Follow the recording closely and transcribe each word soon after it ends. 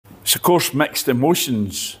It's, of course, mixed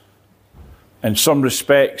emotions in some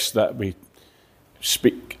respects that we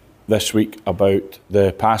speak this week about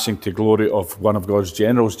the passing to glory of one of God's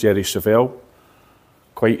generals, Jerry Savelle.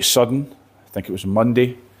 Quite sudden. I think it was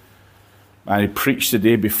Monday. And he preached the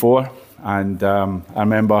day before. And I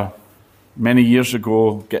remember many years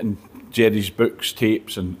ago getting Jerry's books,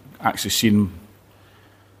 tapes, and actually seeing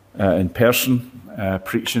him in person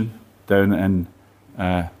preaching down in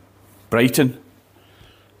Brighton.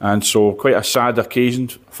 And so quite a sad occasion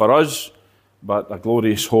for us, but a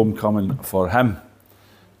glorious homecoming for him.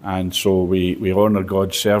 And so we honour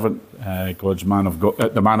God's servant, God's man of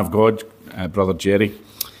God, the man of God, Brother Jerry.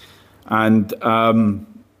 And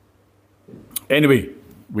anyway,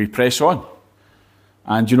 we press on.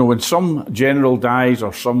 And you know, when some general dies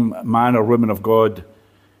or some man or woman of God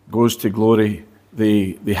goes to glory,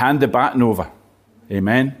 they hand the baton over.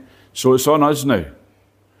 Amen. So it's on us now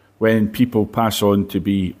when people pass on to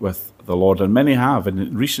be with the Lord. And many have. And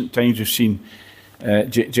in recent times we've seen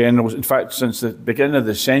generals. In fact, since the beginning of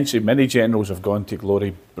the century, many generals have gone to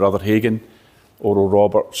glory. Brother Hagan, Oral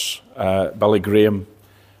Roberts, Billy Graham.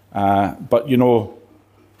 But you know,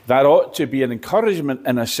 that ought to be an encouragement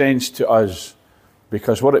in a sense to us,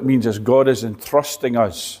 because what it means is God is entrusting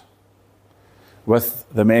us with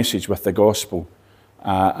the message, with the gospel,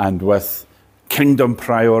 and with kingdom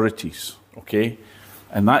priorities, okay?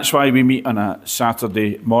 And that's why we meet on a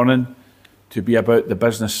Saturday morning, to be about the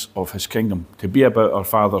business of his kingdom, to be about our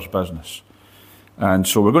Father's business. And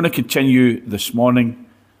so we're going to continue this morning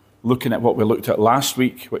looking at what we looked at last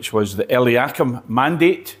week, which was the ELIAKIM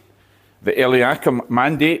mandate. The ELIAKIM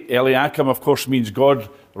mandate. ELIAKIM, of course, means God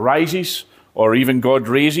rises, or even God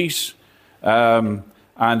raises. And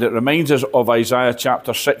it reminds us of Isaiah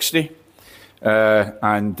chapter 60.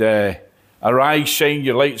 Arise, shine,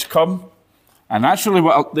 your lights come. And that's really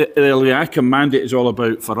what the ELIAKIM mandate is all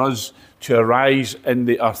about for us, to arise in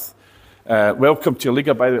the earth. Welcome to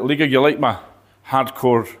Liga. By the way, Liga, you like my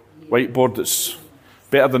hardcore whiteboard? That's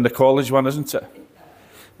better than the college one, isn't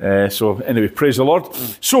it? So anyway, praise the Lord.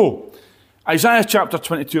 So, Isaiah chapter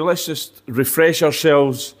 22, let's just refresh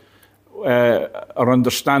ourselves, our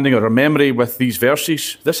understanding or our memory with these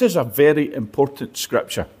verses. This is a very important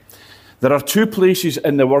scripture. There are two places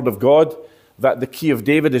in the Word of God that the key of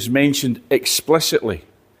David is mentioned explicitly.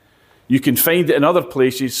 You can find it in other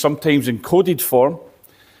places, sometimes in coded form,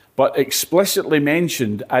 but explicitly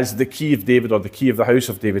mentioned as the key of David or the key of the house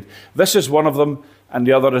of David. This is one of them, and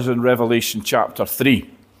the other is in Revelation chapter 3.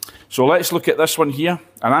 So let's look at this one here,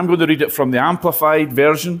 and I'm going to read it from the Amplified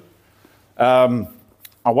version. A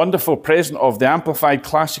wonderful present of the Amplified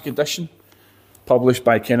Classic Edition, published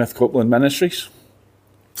by Kenneth Copeland Ministries.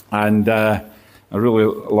 And I really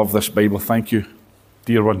love this Bible. Thank you,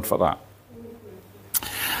 dear one, for that.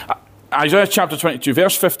 Isaiah chapter 22,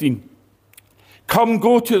 verse 15. Come,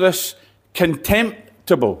 go to this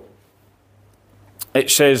contemptible,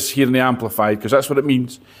 it says here in the Amplified, because that's what it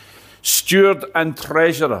means, steward and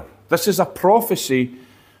treasurer. This is a prophecy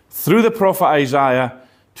through the prophet Isaiah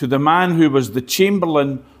to the man who was the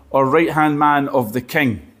chamberlain or right-hand man of the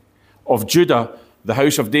king of Judah, the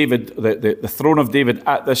house of David, the throne of David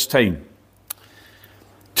at this time.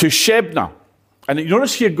 To Shebna. And you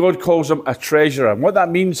notice here God calls him a treasurer. And what that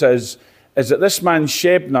means is that this man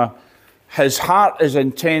Shebna, his heart is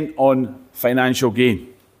intent on financial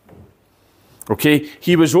gain. Okay?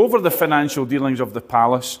 He was over the financial dealings of the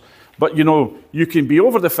palace. But you know, you can be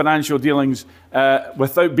over the financial dealings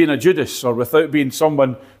without being a Judas or without being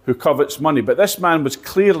someone who covets money. But this man was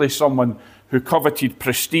clearly someone who coveted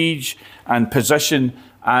prestige and position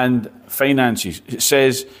and finances. It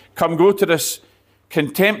says, come, go to this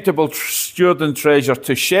contemptible steward and treasure,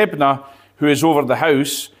 to Shebna, who is over the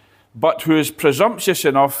house, but who is presumptuous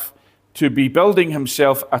enough to be building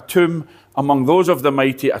himself a tomb among those of the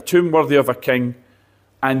mighty, a tomb worthy of a king,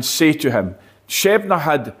 and say to him. Shebna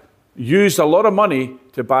had used a lot of money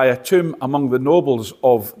to buy a tomb among the nobles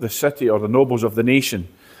of the city or the nobles of the nation,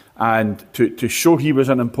 and to show he was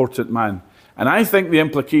an important man. And I think the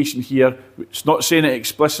implication here, it's not saying it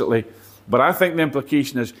explicitly, but I think the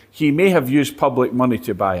implication is he may have used public money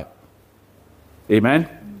to buy it. Amen?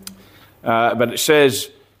 But it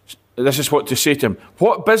says, this is what to say to him.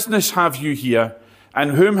 What business have you here,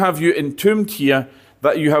 and whom have you entombed here,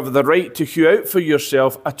 that you have the right to hew out for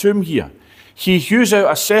yourself a tomb here? He hews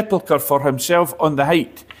out a sepulchre for himself on the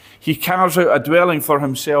height. He carves out a dwelling for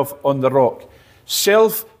himself on the rock.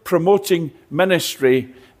 Self-promoting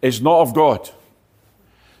ministry is not of God.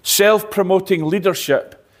 Self-promoting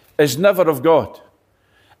leadership is never of God.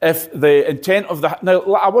 If the intent of the... Now,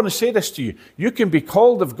 I want to say this to you. You can be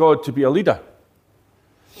called of God to be a leader.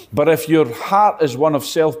 But if your heart is one of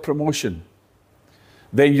self-promotion,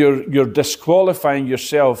 then you're disqualifying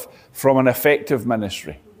yourself from an effective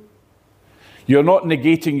ministry. You're not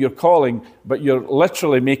negating your calling, but you're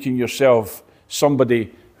literally making yourself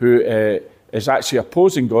somebody who is actually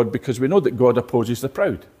opposing God, because we know that God opposes the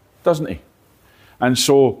proud, doesn't he? And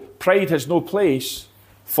so pride has no place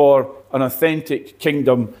for an authentic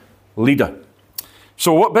kingdom leader.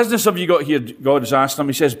 So what business have you got here? God is asking him.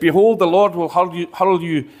 He says, behold, the Lord will hurl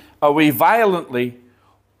you away violently,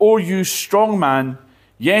 O you strong man.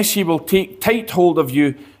 Yes, he will take tight hold of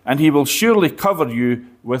you, and he will surely cover you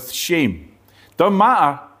with shame. Don't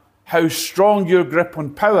matter how strong your grip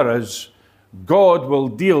on power is, God will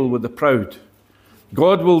deal with the proud.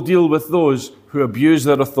 God will deal with those who abuse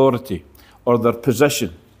their authority or their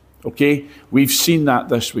position. Okay? We've seen that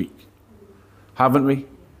this week, haven't we?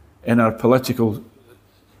 In our political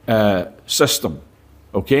system.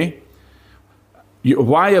 Okay?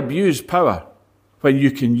 Why abuse power when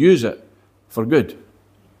you can use it for good?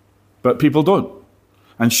 But people don't.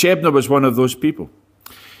 And Shebna was one of those people.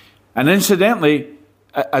 And incidentally,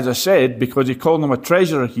 as I said, because he called him a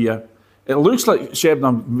treasurer here, it looks like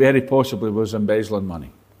Shebna very possibly was embezzling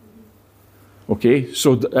money. Okay?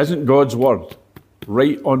 So isn't God's word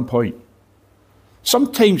right on point?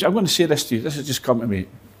 Sometimes, I'm going to say this to you, this has just come to me.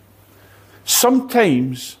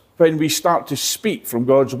 Sometimes when we start to speak from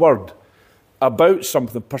God's word about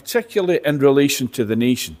something, particularly in relation to the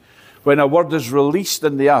nation, when a word is released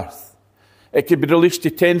in the earth, it can be released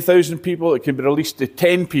to 10,000 people, it can be released to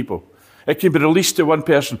 10 people, it can be released to one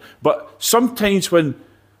person. But sometimes when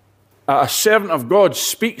a servant of God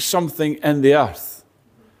speaks something in the earth,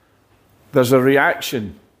 there's a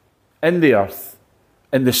reaction in the earth,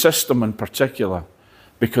 in the system in particular,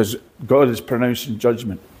 because God is pronouncing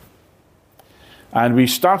judgment. And we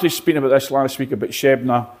started speaking about this last week, about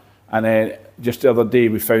Shebna, and then just the other day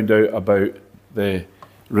we found out about the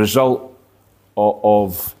result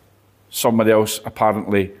of somebody else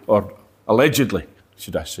apparently, or allegedly,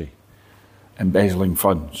 should I say, embezzling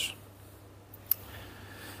funds,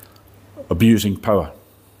 abusing power.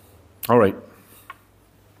 All right.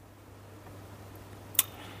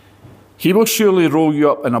 He will surely roll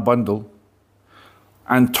you up in a bundle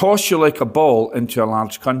and toss you like a ball into a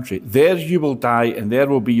large country. There you will die, and there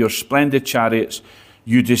will be your splendid chariots,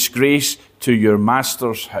 you disgrace to your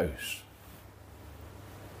master's house.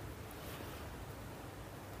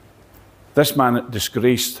 This man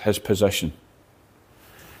disgraced his position.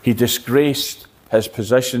 He disgraced his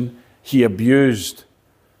position, he abused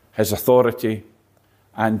his authority,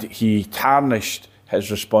 and he tarnished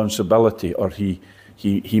his responsibility, or he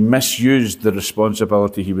misused the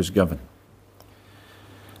responsibility he was given.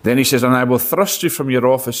 Then he says, and I will thrust you from your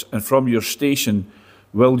office, and from your station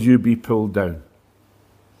will you be pulled down.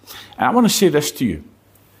 And I want to say this to you.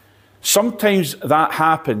 Sometimes that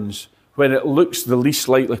happens when it looks the least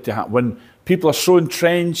likely to happen. When people are so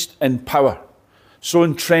entrenched in power, so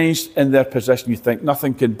entrenched in their position, you think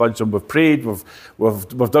nothing can budge them. We've prayed,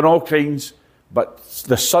 we've done all kinds, but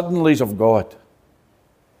the suddenlies of God.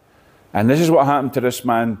 And this is what happened to this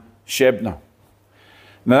man, Shebna.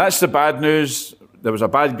 Now that's the bad news. There was a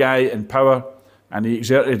bad guy in power, and he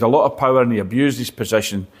exerted a lot of power, and he abused his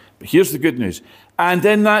position. But here's the good news. And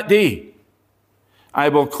in that day, I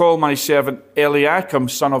will call my servant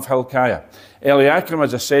ELIAKIM, son of Hilkiah. ELIAKIM,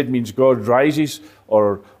 as I said, means God rises,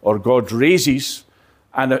 or God raises.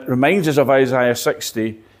 And it reminds us of Isaiah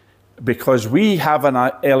 60, because we have an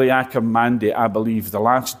ELIAKIM mandate, I believe, the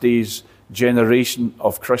last days generation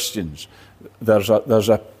of Christians. There's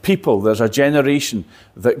a people, there's a generation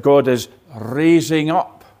that God is raising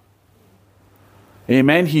up.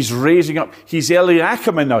 Amen? He's raising up. He's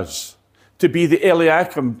ELIAKIM in us to be the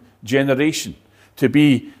ELIAKIM generation, to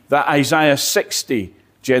be the Isaiah 60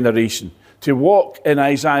 generation, to walk in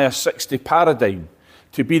Isaiah 60 paradigm,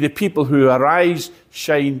 to be the people who arise,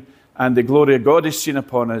 shine, and the glory of God is seen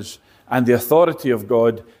upon us, and the authority of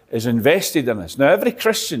God is invested in us. Now, every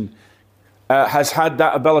Christian has had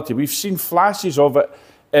that ability. We've seen flashes of it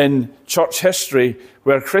in church history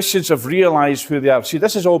where Christians have realized who they are. See,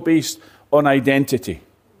 this is all based on identity.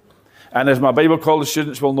 And as my Bible college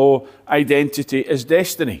students will know, identity is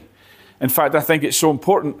destiny. In fact, I think it's so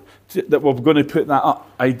important that we're going to put that up.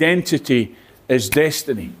 Identity is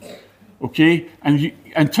destiny. Okay? And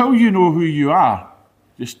until you know who you are,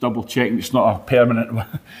 just double checking it's not a permanent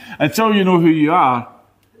one. Until you know who you are,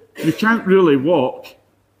 you can't really walk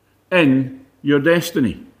in your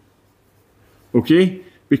destiny. Okay?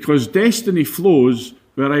 Because destiny flows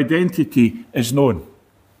where identity is known.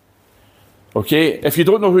 Okay? If you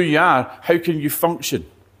don't know who you are, how can you function?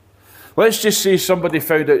 Let's just say somebody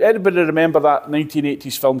found out. Anybody remember that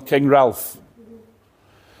 1980s film, King Ralph?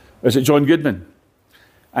 Is it John Goodman?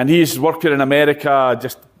 And he's working in America,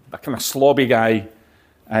 just a kind of slobby guy.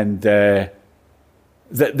 And then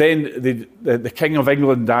the King of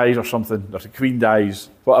England dies or something, or the Queen dies,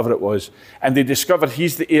 whatever it was. And they discover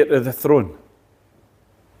he's the heir to the throne.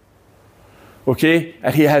 Okay?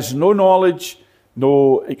 And he has no knowledge,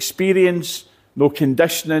 no experience, no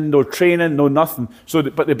conditioning, no training, no nothing.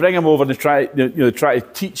 But they bring him over and they try to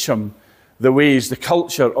teach him the ways, the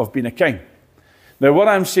culture of being a king. Now, what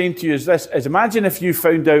I'm saying to you is this, is imagine if you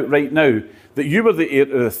found out right now that you were the heir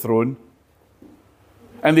to the throne,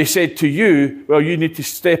 and they said to you, well, you need to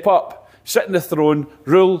step up, sit on the throne,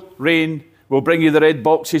 rule, reign, we'll bring you the red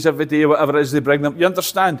boxes every day, whatever it is they bring them. You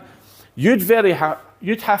understand? You'd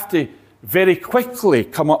have to very quickly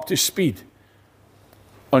come up to speed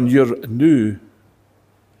on your new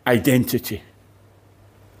identity.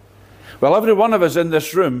 Well, every one of us in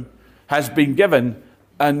this room has been given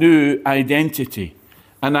a new identity,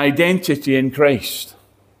 an identity in Christ.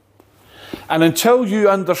 And until you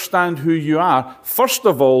understand who you are, first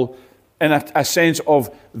of all, in a sense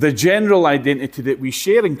of the general identity that we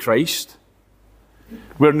share in Christ,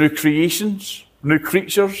 we're new creations, new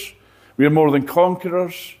creatures, we're more than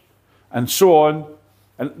conquerors, and so on.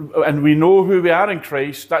 And we know who we are in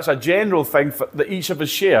Christ. That's a general thing that each of us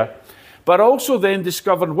share. But also then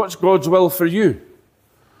discovering what's God's will for you.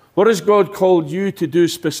 What has God called you to do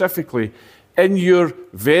specifically in your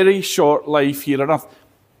very short life here on earth?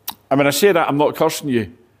 And when I say that, I'm not cursing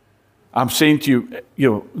you. I'm saying to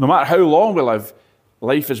you, no matter how long we live,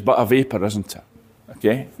 life is but a vapor, isn't it?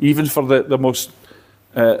 Okay? Even for the most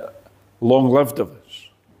long-lived of us.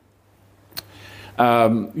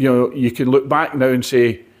 You can look back now and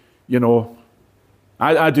say,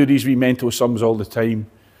 I do these wee mental sums all the time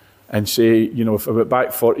and say, if I went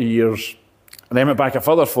back 40 years and then went back a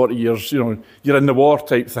further 40 years, you're in the war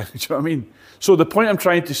type thing. Do you know what I mean? So the point I'm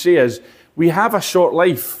trying to say is we have a short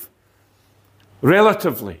life,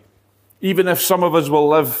 relatively, even if some of us will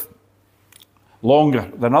live longer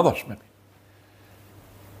than others, maybe.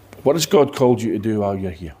 What has God called you to do while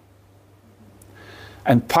you're here?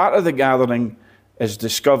 And part of the gathering is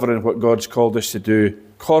discovering what God's called us to do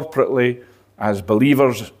corporately, as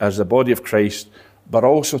believers, as the body of Christ, but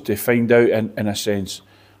also to find out, in a sense,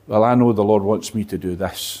 well, I know the Lord wants me to do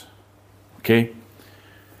this. Okay?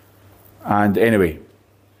 And anyway,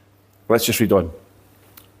 let's just read on.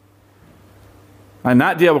 And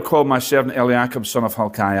that day I will call my servant ELIAKIM, son of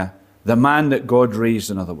Hilkiah, the man that God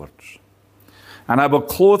raised, in other words. And I will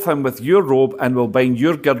clothe him with your robe, and will bind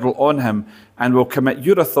your girdle on him, and will commit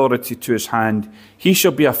your authority to his hand. He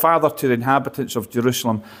shall be a father to the inhabitants of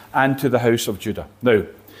Jerusalem and to the house of Judah. Now,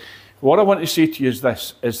 what I want to say to you is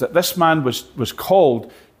this, is that this man was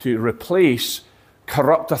called to replace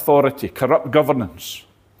corrupt authority, corrupt governance.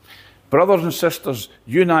 Brothers and sisters,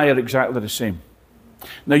 you and I are exactly the same.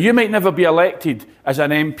 Now, you might never be elected as an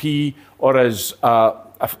MP or as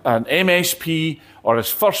an MSP or as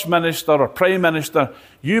First Minister or Prime Minister.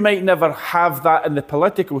 You might never have that in the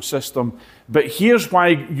political system, but here's why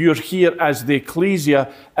you're here as the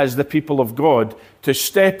ecclesia, as the people of God, to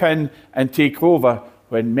step in and take over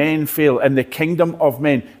when men fail in the kingdom of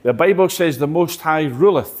men. The Bible says the Most High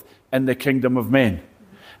ruleth in the kingdom of men.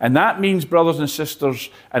 And that means, brothers and sisters,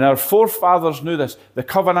 and our forefathers knew this, the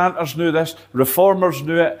Covenanters knew this, Reformers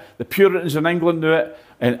knew it, the Puritans in England knew it,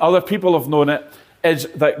 and other people have known it, is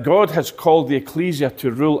that God has called the ecclesia to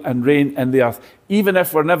rule and reign in the earth, even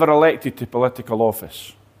if we're never elected to political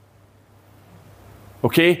office.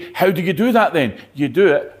 Okay? How do you do that then? You do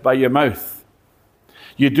it by your mouth.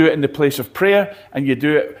 You do it in the place of prayer, and you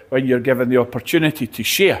do it when you're given the opportunity to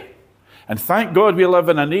share. And thank God we live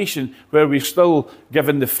in a nation where we're still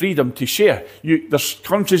given the freedom to share. There's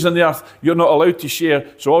countries on the earth you're not allowed to share,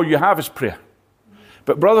 so all you have is prayer.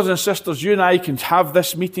 But brothers and sisters, you and I can have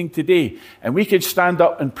this meeting today, and we can stand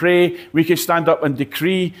up and pray, we can stand up and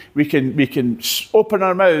decree, we can open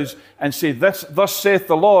our mouths and say, thus saith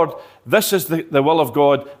the Lord, this is the will of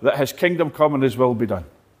God, that his kingdom come and his will be done.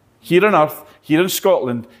 Here on earth, here in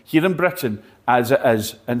Scotland, here in Britain, as it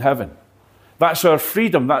is in heaven. That's our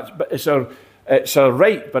freedom, it's our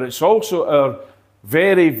right, but it's also our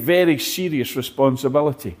very, very serious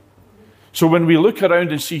responsibility. So when we look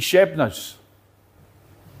around and see Shebnas,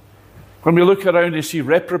 when we look around and see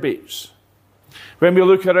reprobates, when we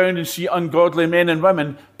look around and see ungodly men and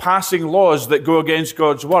women passing laws that go against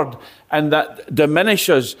God's word and that diminish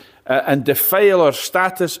us and defile our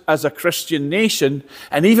status as a Christian nation,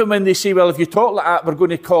 and even when they say, well, if you talk like that, we're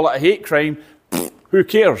going to call it a hate crime, who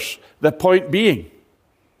cares? The point being,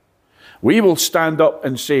 We will stand up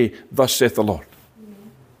and say, thus saith the Lord,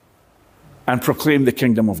 and proclaim the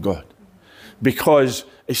kingdom of God. Because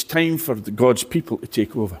it's time for God's people to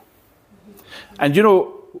take over. And you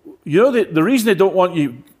know the reason they don't want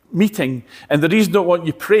you meeting and the reason they don't want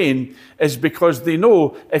you praying is because they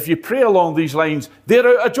know if you pray along these lines, they're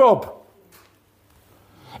out of job.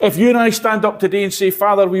 If you and I stand up today and say,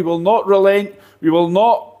 Father, we will not relent, we will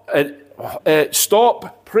not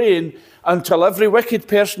stop praying until every wicked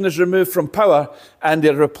person is removed from power and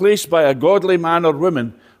they're replaced by a godly man or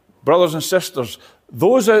woman, brothers and sisters,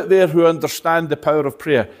 those out there who understand the power of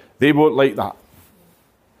prayer, they won't like that.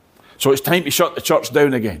 So it's time to shut the church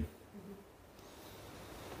down again.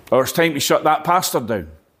 Or it's time to shut that pastor down.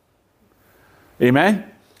 Amen?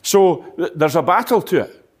 So there's a battle to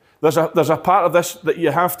it. There's a part of this that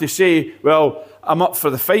you have to say, well, I'm up for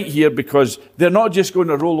the fight here because they're not just going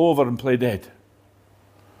to roll over and play dead.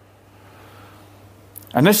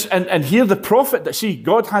 And here the prophet,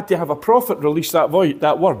 God had to have a prophet release that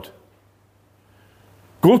word.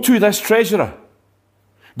 Go to this treasurer.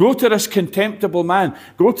 Go to this contemptible man.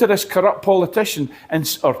 Go to this corrupt politician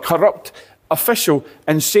or corrupt official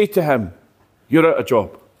and say to him, you're out of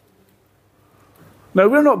job. Now,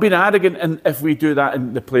 we're not being arrogant if we do that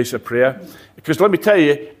in the place of prayer, because let me tell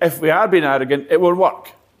you, if we are being arrogant, it won't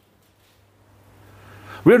work.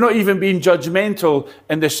 We're not even being judgmental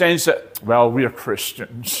in the sense that, well, we're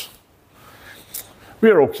Christians.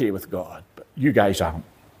 We're okay with God, but you guys aren't.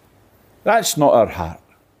 That's not our heart.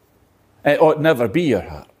 It ought never be your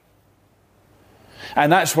heart.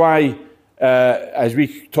 And that's why, as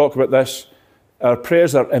we talk about this, our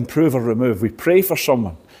prayers are improve or remove. We pray for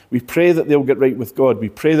someone. We pray that they'll get right with God. We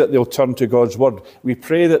pray that they'll turn to God's word. We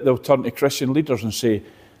pray that they'll turn to Christian leaders and say,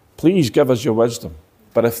 please give us your wisdom.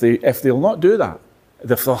 But if they'll not do that,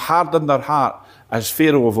 if they'll harden their heart as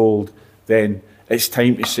Pharaoh of old, then it's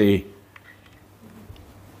time to say,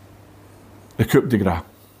 the coup de grace.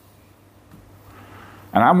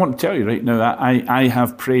 And I want to tell you right now that I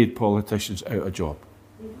have prayed politicians out of job.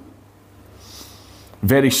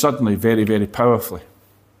 Very suddenly, very, very powerfully.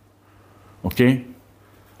 Okay?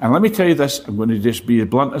 And let me tell you this, I'm going to just be as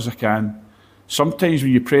blunt as I can. Sometimes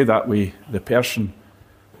when you pray that way, the person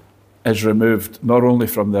is removed not only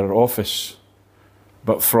from their office,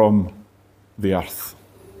 but from the earth.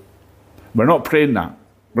 We're not praying that.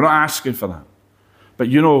 We're not asking for that. But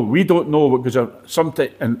you know, we don't know because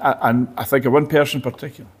sometimes, and I think of one person in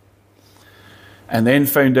particular, and then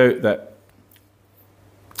found out that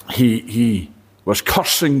he was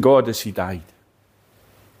cursing God as he died.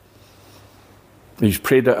 He's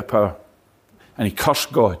prayed out of power, and he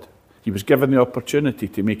cursed God. He was given the opportunity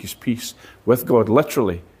to make his peace with God,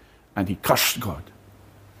 literally, and he cursed God.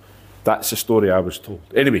 That's the story I was told.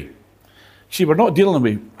 Anyway, see, we're not dealing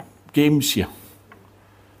with games here.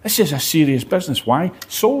 This is a serious business. Why?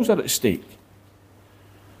 Souls are at stake.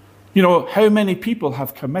 You know, how many people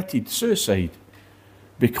have committed suicide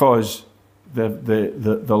because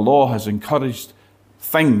the law has encouraged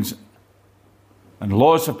things and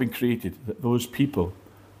laws have been created that those people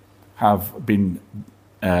have been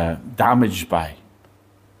damaged by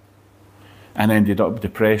and ended up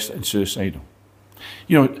depressed and suicidal.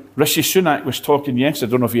 You know, Rishi Sunak was talking yesterday,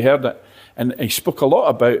 I don't know if you heard it, and he spoke a lot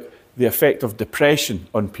about the effect of depression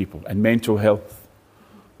on people and mental health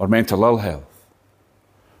or mental ill health,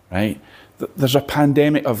 right? There's a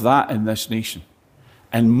pandemic of that in this nation,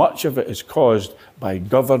 and much of it is caused by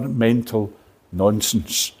governmental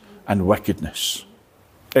nonsense and wickedness.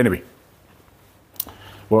 Anyway,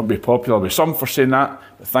 won't be popular with some for saying that,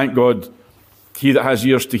 but thank God, he that has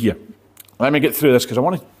ears to hear. Let me get through this because I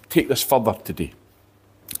want to take this further today.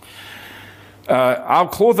 I'll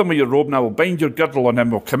clothe him with your robe, and I will bind your girdle on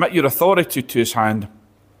him, will commit your authority to his hand.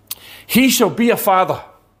 He shall be a father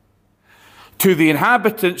to the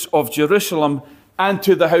inhabitants of Jerusalem and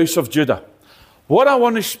to the house of Judah. What I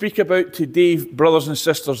want to speak about today, brothers and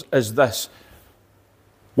sisters, is this.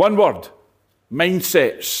 One word,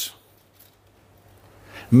 mindsets.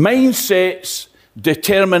 Mindsets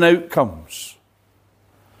determine outcomes.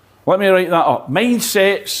 Let me write that up.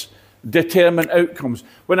 Mindsets determine outcomes.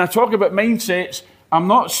 When I talk about mindsets, I'm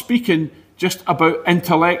not speaking just about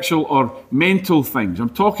intellectual or mental things. I'm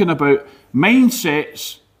talking about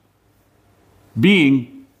mindsets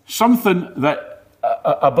being something that,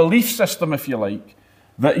 a belief system, if you like,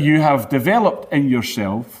 that you have developed in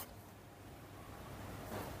yourself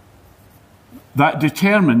that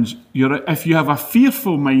determines if you have a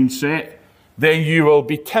fearful mindset, then you will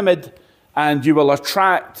be timid and you will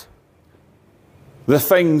attract the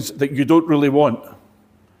things that you don't really want.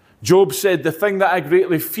 Job said, the thing that I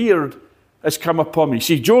greatly feared has come upon me.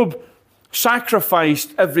 See, Job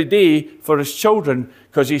sacrificed every day for his children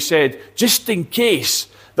because he said, just in case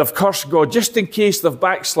they've cursed God, just in case they've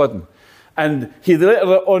backslidden. And he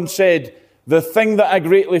later on said, the thing that I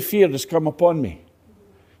greatly feared has come upon me.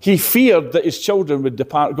 He feared that his children would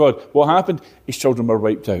depart God. What happened? His children were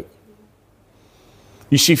wiped out.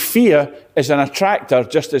 You see, fear is an attractor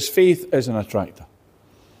just as faith is an attractor.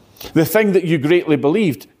 The thing that you greatly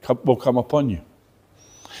believed will come upon you.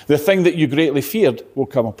 The thing that you greatly feared will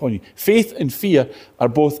come upon you. Faith and fear are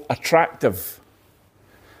both attractive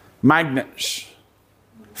magnets.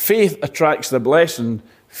 Faith attracts the blessing.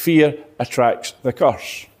 Fear attracts the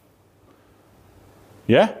curse.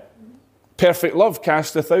 Yeah? Perfect love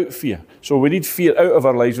casteth out fear. So we need fear out of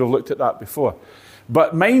our lives. We've looked at that before.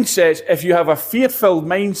 But mindsets, if you have a fear-filled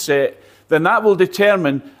mindset, then that will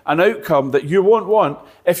determine an outcome that you won't want.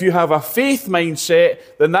 If you have a faith mindset,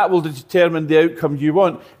 then that will determine the outcome you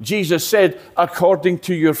want. Jesus said, according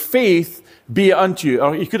to your faith, be it unto you.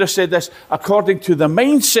 Or he could have said this, according to the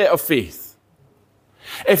mindset of faith.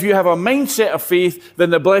 If you have a mindset of faith, then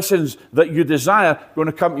the blessings that you desire are going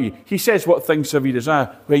to come to you. He says, what things have you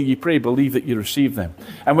desire? When you pray, believe that you receive them.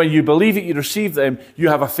 And when you believe that you receive them, you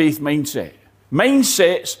have a faith mindset.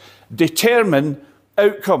 Mindsets determine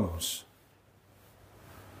outcomes.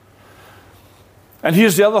 And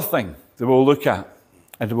here's the other thing that we'll look at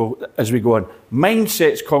as we go on.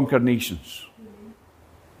 Mindsets conquer nations.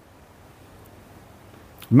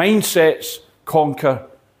 Mindsets conquer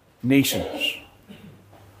nations.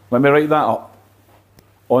 Let me write that up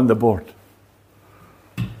on the board.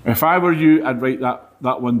 If I were you, I'd write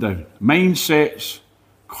that one down. Mindsets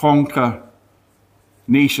conquer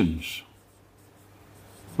nations.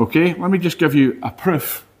 Okay? Let me just give you a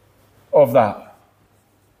proof of that.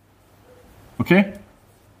 Okay?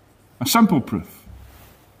 A simple proof.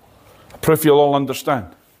 A proof you'll all understand.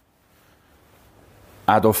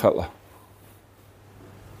 Adolf Hitler.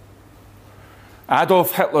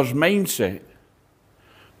 Adolf Hitler's mindset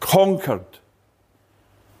conquered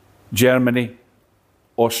Germany,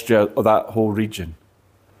 Austria, or that whole region.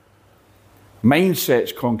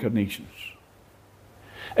 Mindsets conquer nations.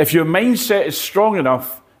 If your mindset is strong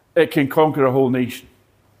enough, it can conquer a whole nation.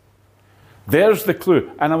 There's the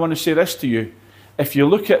clue. And I want to say this to you. If you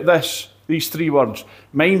look at these three words,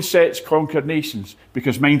 mindsets conquer nations,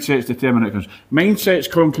 because mindsets determine outcomes. Mindsets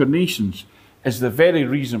conquer nations is the very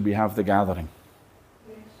reason we have the gathering.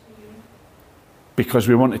 Because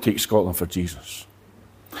we want to take Scotland for Jesus.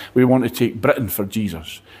 We want to take Britain for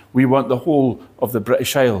Jesus. We want the whole of the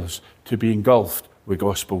British Isles to be engulfed with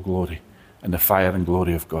gospel glory and the fire and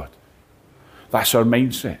glory of God. That's our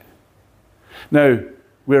mindset. Now,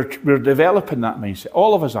 we're developing that mindset.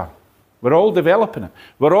 All of us are. We're all developing it.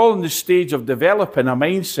 We're all in the stage of developing a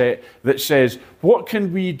mindset that says, what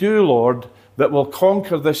can we do, Lord, that will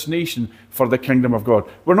conquer this nation for the kingdom of God?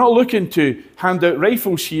 We're not looking to hand out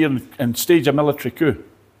rifles here and stage a military coup.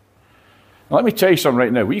 Now, let me tell you something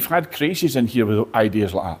right now. We've had crazies in here with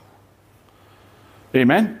ideas like that.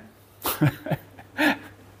 Amen?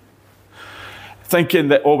 Thinking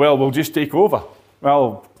that, oh, well, we'll just take over.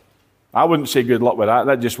 Well, I wouldn't say good luck with that.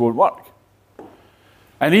 That just won't work.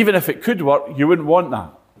 And even if it could work, you wouldn't want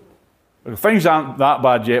that. But things aren't that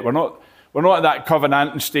bad yet. We're not at that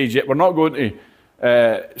covenanting stage yet. We're not going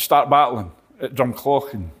to start battling at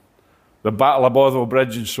Drumcloch and the Battle of Bothwell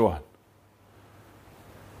Bridge and so on.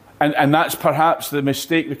 And that's perhaps the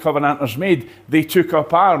mistake the Covenanters made. They took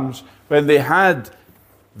up arms when they had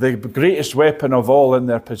the greatest weapon of all in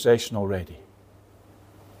their possession already.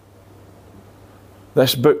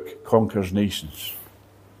 This book conquers nations.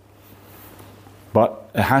 But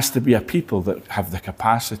it has to be a people that have the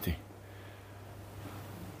capacity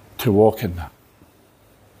to walk in that.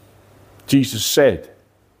 Jesus said,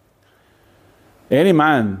 any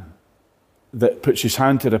man that puts his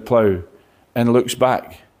hand to the plough and looks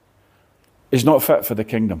back is not fit for the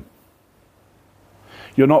kingdom.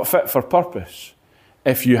 You're not fit for purpose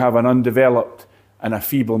if you have an undeveloped and a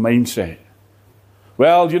feeble mindset.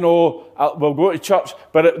 Well, you know, we'll go to church,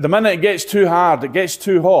 but the minute it gets too hard, it gets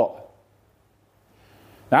too hot.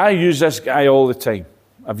 Now, I use this guy all the time.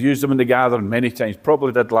 I've used him in the gathering many times,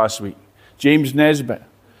 probably did last week. James Nesbitt.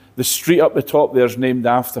 The street up the top there is named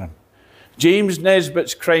after him. James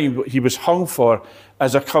Nesbitt's crime, what he was hung for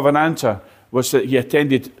as a Covenanter, was that he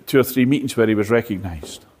attended 2 or 3 meetings where he was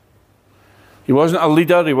recognised. He wasn't a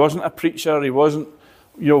leader, he wasn't a preacher, he wasn't,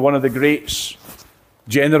 one of the greats,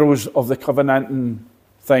 generals of the Covenanting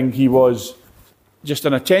thing. He was just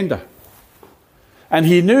an attender. And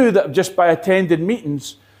he knew that just by attending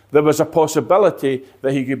meetings, there was a possibility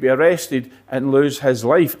that he could be arrested and lose his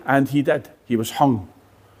life. And he did. He was hung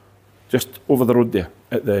just over the road there,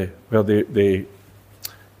 at where the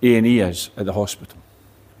A&E is at the hospital.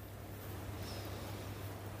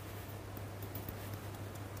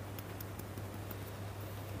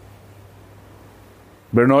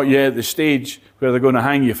 We're not yet at the stage where they're going to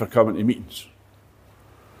hang you for coming to meetings.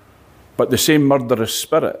 But the same murderous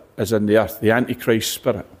spirit is in the earth, the Antichrist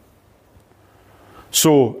spirit.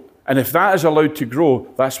 So, and if that is allowed to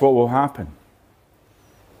grow, that's what will happen.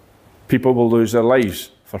 People will lose their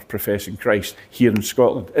lives for professing Christ here in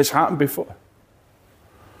Scotland. It's happened before.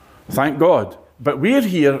 Thank God. But we're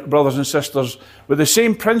here, brothers and sisters, with the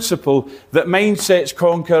same principle that mindsets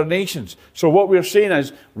conquer nations. So what we're saying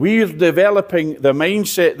is, we're developing the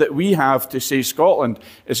mindset that we have to say Scotland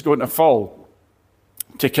is going to fall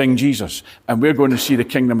to King Jesus. And we're going to see the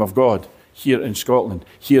kingdom of God here in Scotland,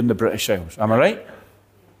 here in the British Isles. Am I right?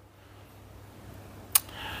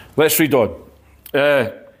 Let's read on.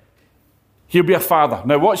 He'll be a father.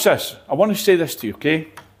 Now watch this. I want to say this to you, okay?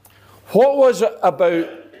 What was it about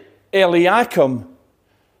ELIAKIM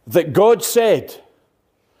that God said?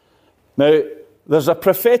 Now, there's a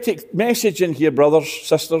prophetic message in here, brothers,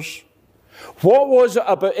 sisters. What was it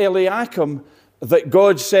about ELIAKIM that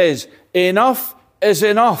God says, enough is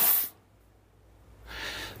enough?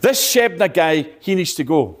 This Shebna guy, he needs to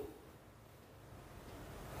go.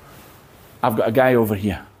 I've got a guy over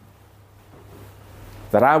here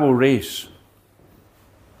that I will raise.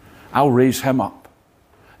 I'll raise him up.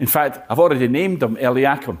 In fact, I've already named him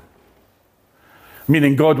ELIAKIM,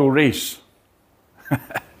 meaning God will raise.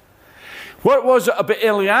 What was it about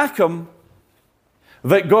ELIAKIM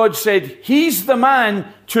that God said, he's the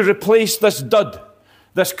man to replace this dud,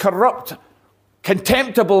 this corrupt,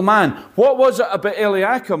 contemptible man? What was it about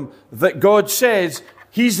ELIAKIM that God says,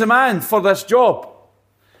 he's the man for this job?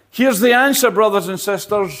 Here's the answer, brothers and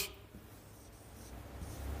sisters.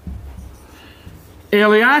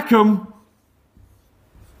 ELIAKIM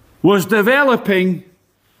was developing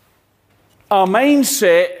a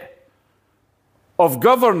mindset of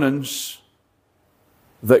governance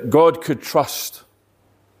that God could trust,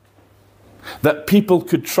 that people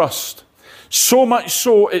could trust. So much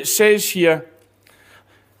so, it says here,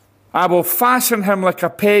 I will fasten him like a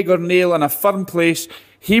peg or nail in a firm place.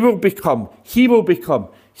 He will become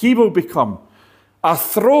a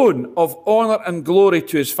throne of honor and glory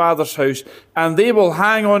to his father's house, and they will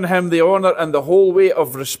hang on him the honor and the whole weight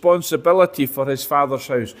of responsibility for his father's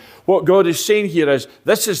house. What God is saying here is,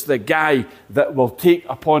 this is the guy that will take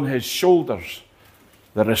upon his shoulders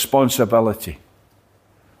the responsibility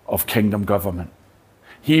of kingdom government.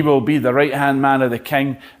 He will be the right-hand man of the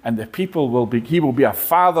king, and the people he will be a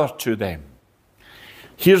father to them.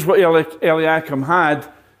 Here's what ELIAKIM had.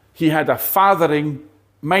 He had a fathering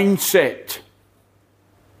mindset.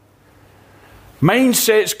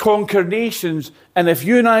 Mindsets conquer nations, and if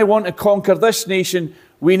you and I want to conquer this nation,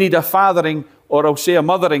 we need a fathering, or I'll say a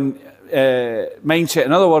mothering mindset.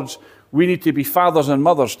 In other words, we need to be fathers and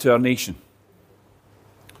mothers to our nation.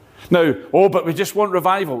 Now, but we just want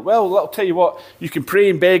revival. Well, I'll tell you what, you can pray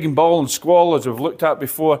and beg and bawl and squall, as we've looked at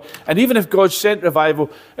before, and even if God sent revival,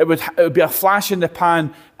 it would be a flash in the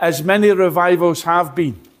pan, as many revivals have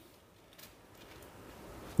been.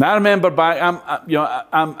 Now, I remember back,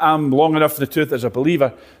 I'm long enough in the tooth as a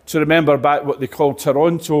believer to remember back what they called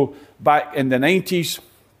Toronto back in the 90s.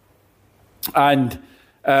 And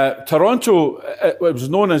Toronto, it was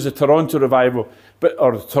known as the Toronto Revival,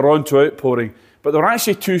 or Toronto Outpouring. But there were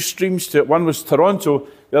actually two streams to it. One was Toronto,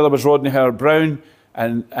 the other was Rodney Howard-Browne.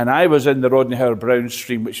 And I was in the Rodney Howard-Browne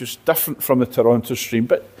stream, which was different from the Toronto stream.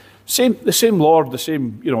 But the same Lord, the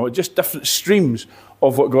same, just different streams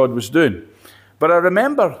of what God was doing. But I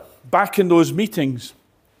remember back in those meetings,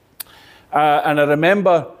 and I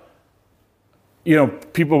remember,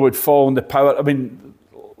 people would fall in the power. I mean,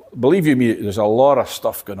 believe you me, there's a lot of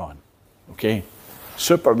stuff going on, okay?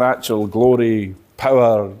 Supernatural glory,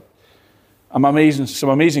 power, some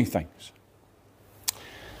amazing things.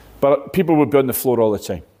 But people would be on the floor all the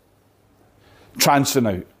time, trancing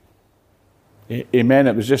out. Amen.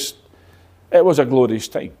 It was a glorious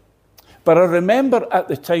time. But I remember at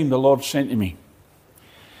the time the Lord said to me,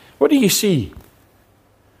 what do you see?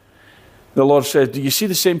 The Lord said, do you see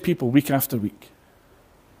the same people week after week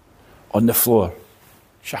on the floor?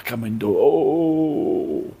 Shakamundo,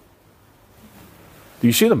 oh. Do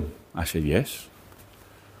you see them? I said, yes.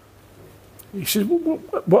 He said,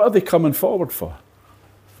 what are they coming forward for?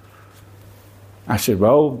 I said,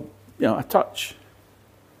 well, a touch.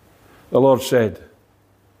 The Lord said,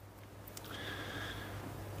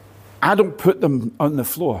 I don't put them on the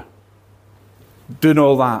floor doing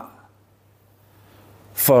all that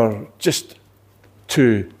for just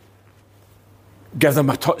to give them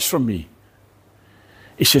a touch from me.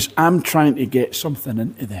 He says, I'm trying to get something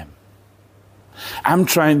into them. I'm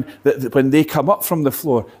trying that when they come up from the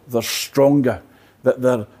floor, they're stronger,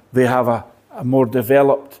 that they have a more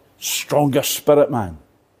developed, stronger spirit man.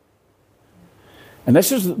 And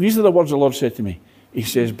these are the words the Lord said to me. He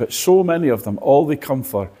says, but so many of them, all they come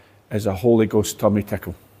for is a Holy Ghost tummy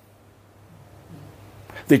tickle.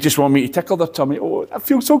 They just want me to tickle their tummy. Oh, I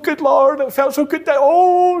feel so good, Lord. It felt so good.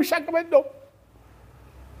 Oh, Sacramento.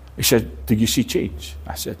 He said, do you see change?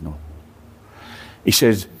 I said, no. He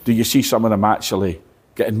says, do you see some of them actually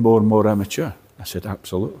getting more and more immature? I said,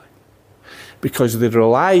 absolutely. Because they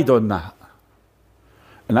relied on that.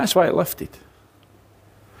 And that's why it lifted.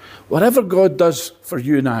 Whatever God does for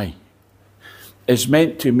you and I is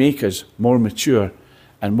meant to make us more mature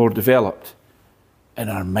and more developed in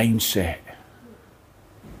our mindset.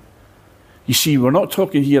 You see, we're not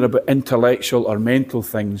talking here about intellectual or mental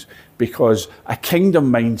things, because a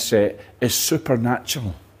kingdom mindset is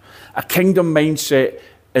supernatural. A kingdom mindset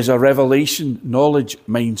is a revelation knowledge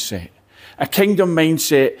mindset. A kingdom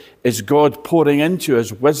mindset is God pouring into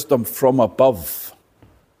us wisdom from above.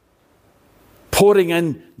 Pouring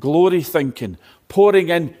in glory thinking. Pouring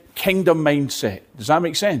in kingdom mindset. Does that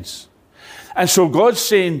make sense? And so God's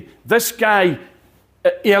saying, this guy,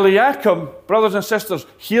 ELIAKIM, brothers and sisters,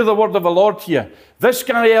 hear the word of the Lord here. This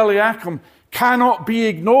guy, ELIAKIM, cannot be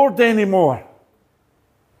ignored anymore.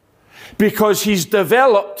 Because he's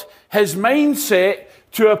developed his mindset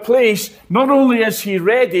to a place, not only is he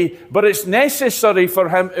ready, but it's necessary for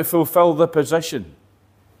him to fulfill the position.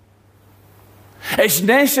 It's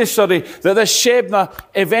necessary that this Shebna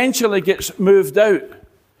eventually gets moved out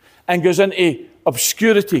and goes into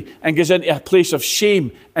obscurity and goes into a place of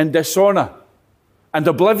shame and dishonor and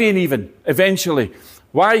oblivion even, eventually.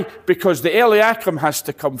 Why? Because the ELIAKIM has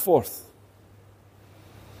to come forth.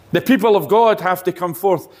 The people of God have to come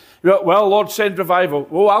forth. Well, Lord, send revival.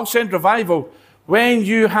 Oh, I'll send revival when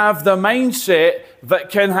you have the mindset that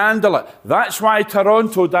can handle it. That's why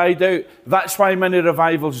Toronto died out. That's why many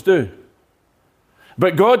revivals do.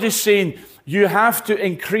 But God is saying you have to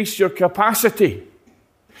increase your capacity.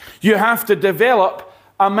 You have to develop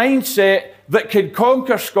a mindset that can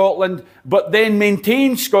conquer Scotland, but then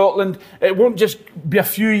maintain Scotland. It won't just be a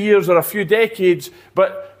few years or a few decades,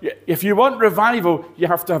 but if you want revival, you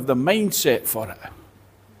have to have the mindset for it.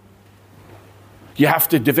 You have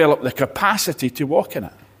to develop the capacity to walk in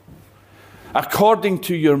it. According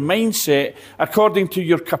to your mindset, according to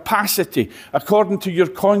your capacity, according to your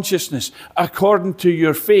consciousness, according to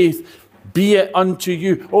your faith, be it unto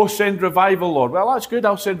you. Oh, send revival, Lord. Well, that's good,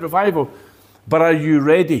 I'll send revival. But are you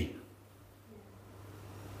ready?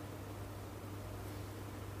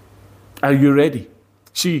 Are you ready?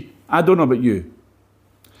 See, I don't know about you,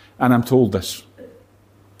 and I'm told this.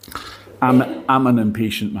 I'm an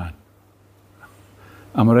impatient man.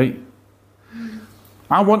 Am I right?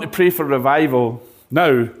 I want to pray for revival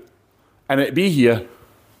now, and it be here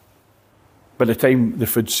by the time the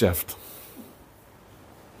food's served.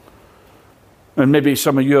 And maybe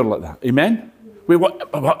some of you are like that. Amen? We want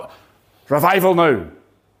revival now.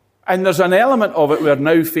 And there's an element of it where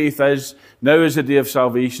now faith is, now is the day of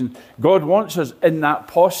salvation. God wants us in that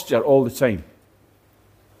posture all the time.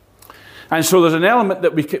 And so there's an element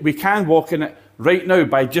that we can walk in it right now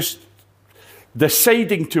by just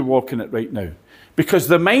deciding to walk in it right now. Because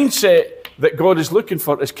the mindset that God is looking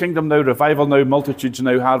for is kingdom now, revival now, multitudes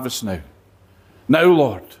now, harvest now. Now,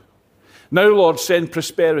 Lord. Now, Lord, send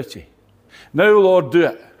prosperity. Now, Lord, do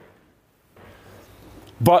it.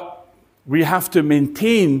 But we have to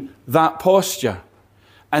maintain that posture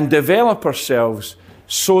and develop ourselves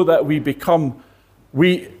so that we become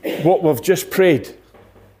what we've just prayed.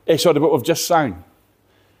 What we've just sang.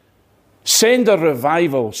 Send a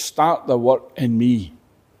revival, start the work in me.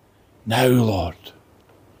 Now, Lord.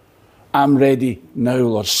 I'm ready now,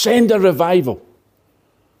 Lord. Send a revival.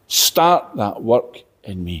 Start that work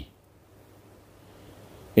in me.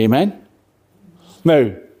 Amen?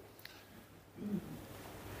 Now,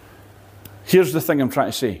 here's the thing I'm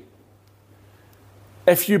trying to say.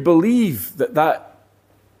 If you believe that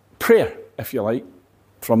prayer, if you like,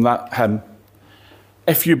 from that hymn,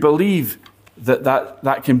 if you believe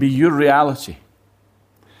that can be your reality,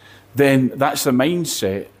 then that's the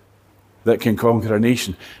mindset that can conquer a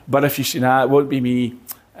nation. But if you say, nah, it won't be me,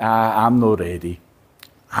 I'm not ready.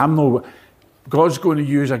 God's going to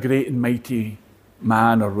use a great and mighty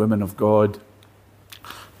man or woman of God.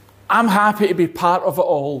 I'm happy to be part of it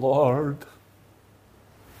all, Lord.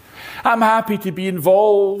 I'm happy to be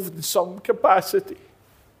involved in some capacity.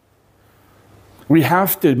 We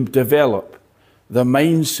have to develop the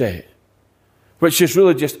mindset, which is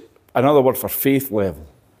really just another word for faith level,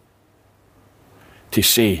 to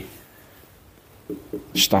say,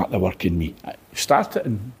 start the work in me. Start it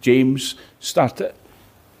in James, start it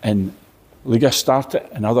in Liga, start it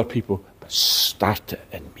in other people, but start it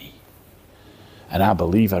in me. And I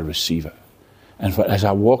believe I receive it. And as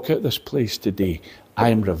I walk out this place today, I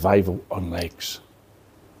am revival on legs.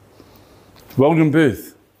 William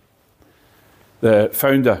Booth, the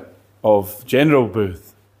founder of General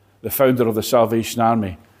Booth, the founder of the Salvation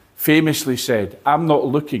Army, famously said, I'm not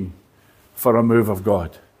looking for a move of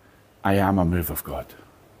God. I am a move of God.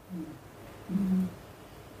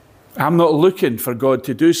 I'm not looking for God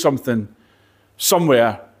to do something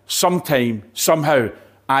somewhere, sometime, somehow.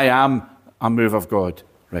 I am a move of God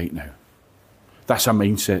right now. That's a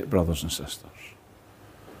mindset, brothers and sisters.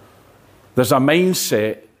 There's a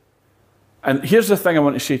mindset, and here's the thing I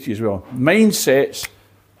want to say to you as well. Mindsets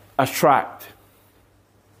attract.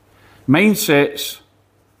 Mindsets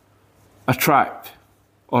attract.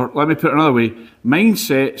 Or let me put it another way.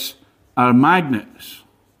 Mindsets are magnets.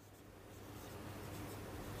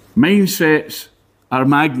 Mindsets are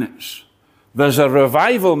magnets. There's a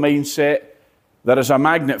revival mindset that is a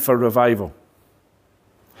magnet for revival.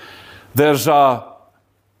 There's a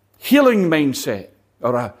healing mindset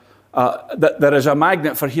or that is a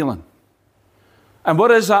magnet for healing. And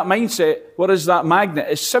what is that mindset? What is that magnet?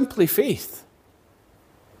 It's simply faith.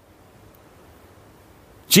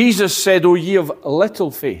 Jesus said, O ye of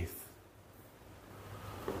little faith,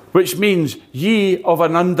 which means ye of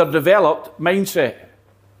an underdeveloped mindset.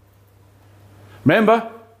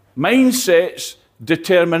 Remember, mindsets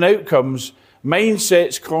determine outcomes.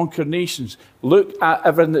 Mindsets conquer nations. Look at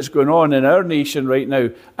everything that's going on in our nation right now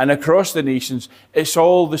and across the nations. It's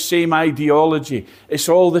all the same ideology. It's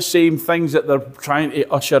all the same things that they're trying to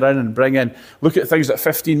usher in and bring in. Look at things like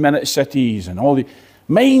 15-minute cities and all the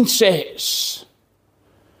mindsets.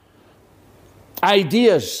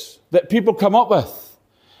 Ideas that people come up with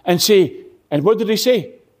and say, and what do they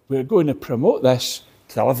say? We're going to promote this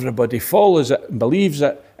till everybody follows it and believes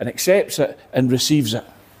it and accepts it and receives it.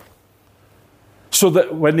 So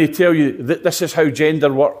that when they tell you that this is how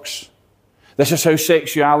gender works, this is how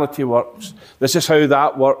sexuality works, this is how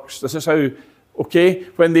that works, this is how, okay?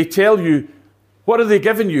 When they tell you, what are they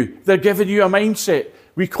giving you? They're giving you a mindset.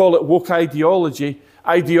 We call it woke ideology.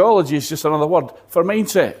 Ideology is just another word for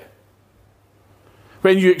mindset.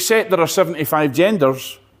 When you accept there are 75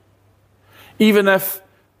 genders, even if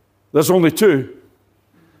there's only 2,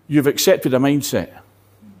 you've accepted a mindset.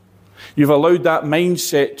 You've allowed that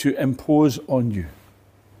mindset to impose on you.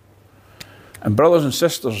 And brothers and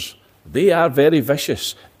sisters, they are very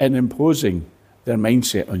vicious in imposing their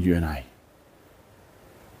mindset on you and I.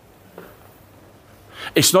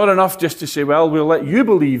 It's not enough just to say, well, we'll let you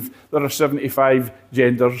believe there are 75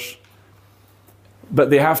 genders, but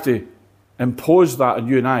they have to impose that on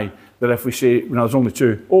you and I, that if we say, well, there's only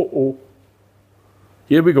 2,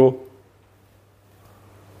 here we go.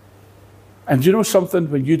 And do you know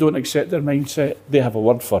something? When you don't accept their mindset, they have a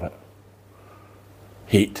word for it.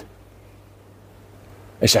 Hate.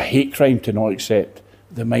 It's a hate crime to not accept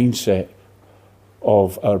the mindset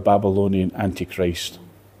of our Babylonian Antichrist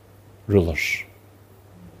rulers.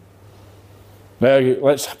 Now,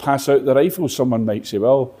 let's pass out the rifles. Someone might say,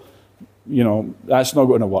 well, you know, that's not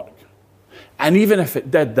going to work. And even if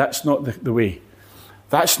it did, that's not the way.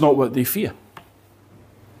 That's not what they fear.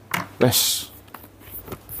 This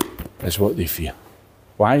is what they fear.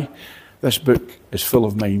 Why? This book is full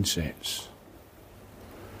of mindsets.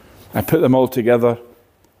 I put them all together.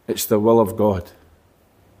 It's the will of God,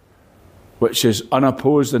 which is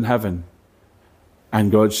unopposed in heaven.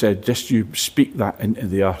 And God said, just you speak that into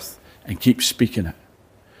the earth and keep speaking it.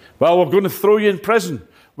 Well, we're going to throw you in prison.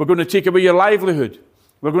 We're going to take away your livelihood.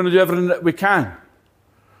 We're going to do everything that we can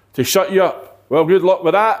to shut you up. Well, good luck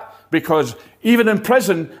with that. Because even in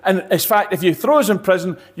prison, and in fact, if you throw us in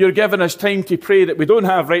prison, you're giving us time to pray that we don't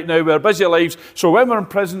have right now. We're busy lives. So when we're in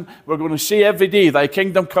prison, we're going to say every day, thy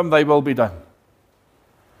kingdom come, thy will be done.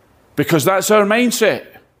 Because that's our mindset.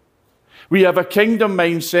 We have a kingdom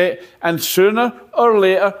mindset, and sooner or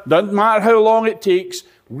later, doesn't matter how long it takes,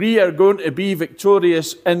 we are going to be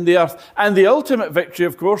victorious in the earth. And the ultimate victory,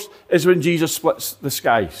 of course, is when Jesus splits the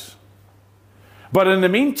skies. But in the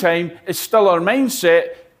meantime, it's still our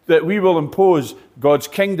mindset that we will impose God's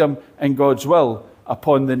kingdom and God's will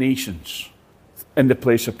upon the nations in the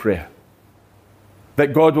place of prayer.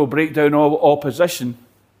 That God will break down all opposition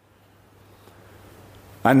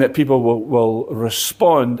and that people will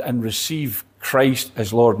respond and receive Christ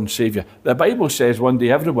as Lord and Saviour. The Bible says one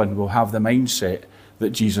day everyone will have the mindset that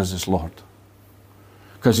Jesus is Lord.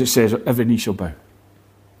 Because it says every knee shall bow.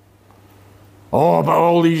 Oh, but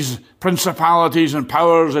all these principalities and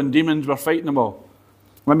powers and demons, we're fighting them all.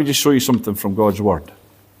 Let me just show you something from God's Word.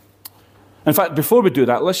 In fact, before we do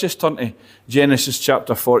that, let's just turn to Genesis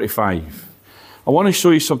chapter 45. I want to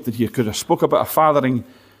show you something here because I spoke about a fathering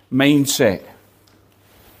mindset.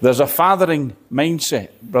 There's a fathering mindset,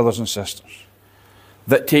 brothers and sisters,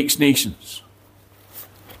 that takes nations.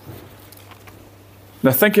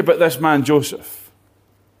 Now think about this man, Joseph.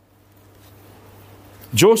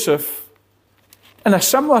 Joseph, and a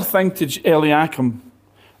similar thing to ELIAKIM,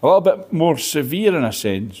 a little bit more severe in a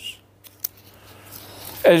sense,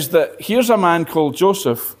 is that here's a man called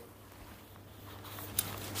Joseph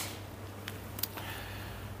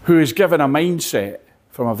who is given a mindset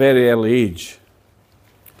from a very early age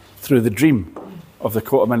through the dream of the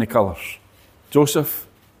coat of many colours. Joseph,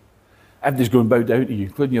 everybody's going to bow down to you,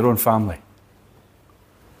 including your own family.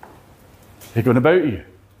 They're going to bow to you.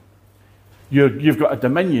 You've got a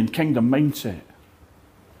dominion, kingdom mindset.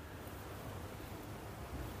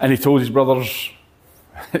 And he told his brothers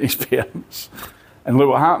and his parents, and look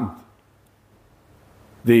what happened.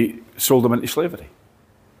 They sold him into slavery.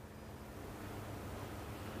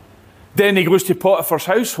 Then he goes to Potiphar's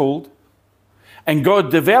household, and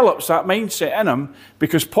God develops that mindset in him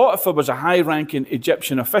because Potiphar was a high-ranking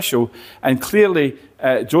Egyptian official, and clearly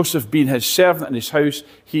Joseph being his servant in his house,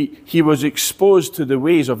 he was exposed to the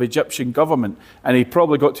ways of Egyptian government, and he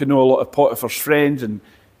probably got to know a lot of Potiphar's friends and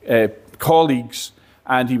colleagues,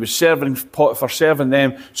 and he was serving Potiphar, serving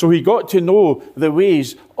them. So he got to know the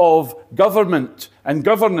ways of government and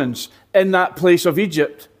governance in that place of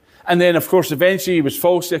Egypt. And then, of course, eventually he was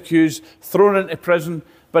falsely accused, thrown into prison.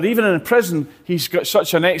 But even in prison, he's got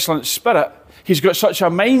such an excellent spirit. He's got such a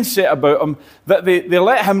mindset about him that they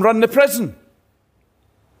let him run the prison.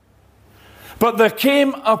 But there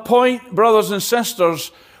came a point, brothers and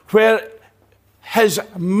sisters, where his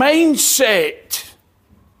mindset,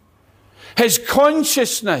 his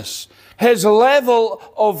consciousness, his level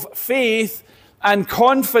of faith and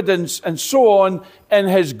confidence and so on in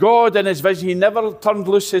his God and his vision, he never turned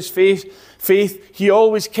loose his faith. He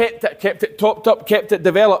always kept it topped up, kept it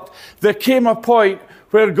developed. There came a point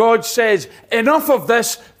where God says, enough of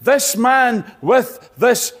this man with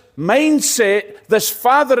this mindset, this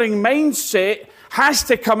fathering mindset, has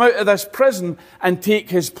to come out of this prison and take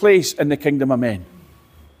his place in the kingdom of men.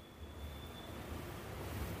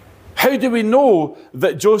 How do we know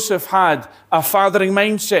that Joseph had a fathering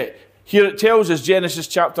mindset? Here it tells us, Genesis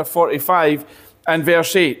chapter 45 and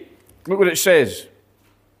verse 8. Look what it says.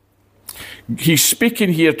 He's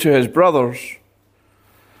speaking here to his brothers,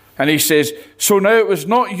 and he says, so now it was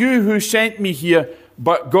not you who sent me here,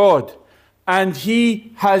 but God, and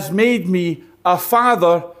he has made me a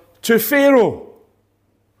father to Pharaoh,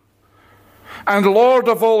 and lord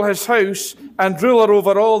of all his house, and ruler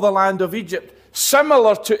over all the land of Egypt.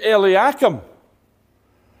 Similar to ELIAKIM.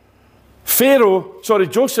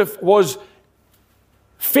 Joseph was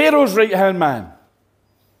Pharaoh's right-hand man.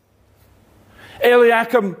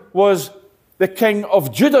 ELIAKIM was the king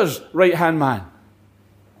of Judah's right-hand man.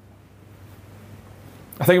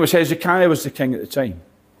 I think it was Hezekiah was the king at the time.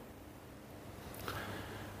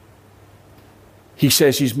 He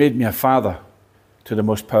says, he's made me a father to the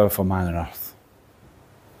most powerful man on earth.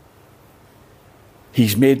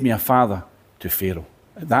 He's made me a father to Pharaoh.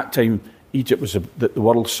 At that time, Egypt was the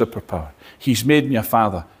world's superpower. He's made me a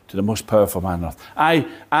father to the most powerful man on earth.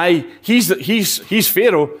 He's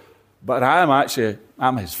Pharaoh, but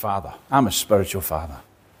I'm his father. I'm his spiritual father.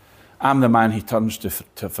 I'm the man he turns to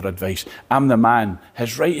for advice. I'm the man,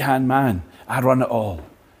 his right-hand man. I run it all.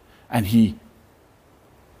 And he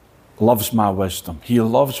loves my wisdom. He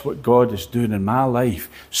loves what God is doing in my life.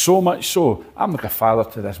 So much so, I'm like a father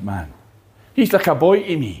to this man. He's like a boy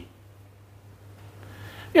to me.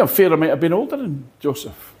 Pharaoh might have been older than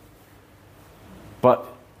Joseph. But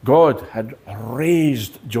God had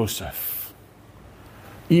raised Joseph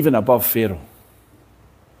even above Pharaoh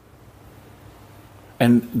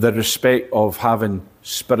in the respect of having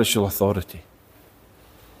spiritual authority.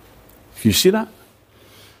 You see that?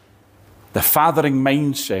 The fathering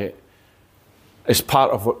mindset is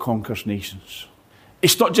part of what conquers nations.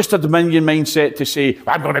 It's not just a dominion mindset to say,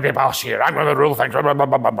 I'm going to be boss here, I'm going to rule things, blah, blah,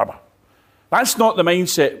 blah, blah, blah. That's not the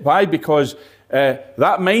mindset. Why? Because that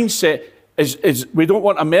mindset is we don't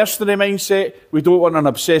want a mercenary mindset. We don't want an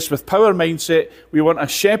obsessed with power mindset. We want a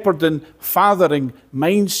shepherding, fathering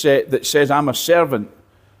mindset that says, I'm a servant,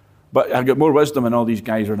 but I've got more wisdom than all these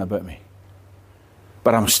guys around about me.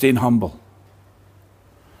 But I'm staying humble.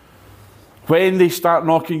 When they start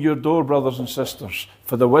knocking your door, brothers and sisters,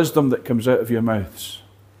 for the wisdom that comes out of your mouths,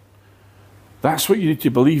 that's what you need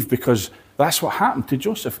to believe, because That's what happened to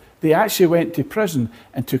Joseph. They actually went to prison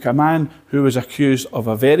and took a man who was accused of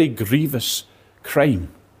a very grievous crime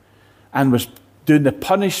and was doing the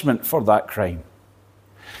punishment for that crime.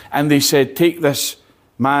 And they said, take this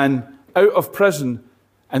man out of prison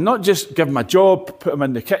and not just give him a job, put him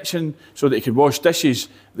in the kitchen so that he could wash dishes.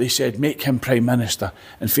 They said, make him prime minister.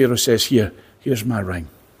 And Pharaoh says, here's my ring.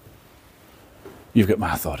 You've got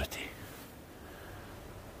my authority.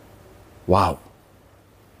 Wow.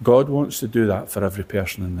 God wants to do that for every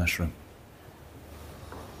person in this room.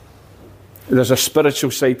 There's a spiritual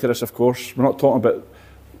side to this, of course. We're not talking about,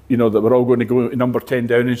 that we're all going to go to number 10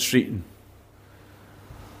 Downing Street.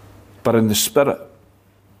 But in the spirit,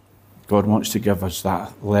 God wants to give us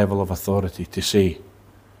that level of authority to say,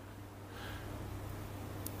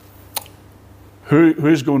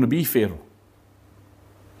 who's going to be Pharaoh?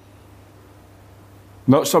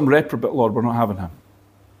 Not some reprobate Lord, we're not having him.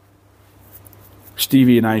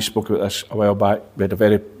 Stevie and I spoke about this a while back. We had a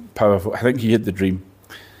very powerful, I think he had the dream,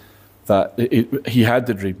 that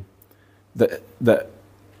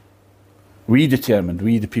we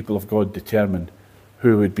the people of God determined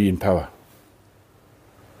who would be in power.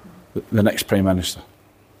 The next Prime Minister.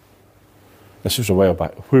 This was a while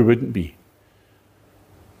back. Who wouldn't be?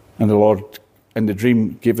 And the Lord, in the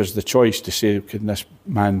dream, gave us the choice to say, can this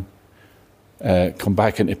man come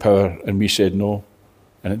back into power? And we said no,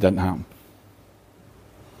 and it didn't happen.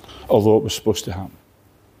 Although it was supposed to happen.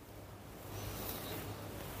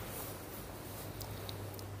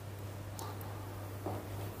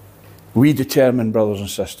 We determine, brothers and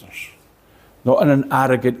sisters, not in an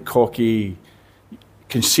arrogant, cocky,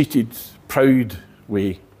 conceited, proud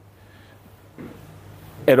way.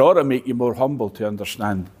 It ought to make you more humble to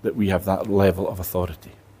understand that we have that level of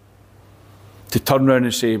authority. To turn around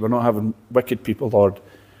and say, we're not having wicked people, Lord.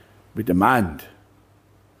 We demand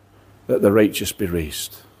that the righteous be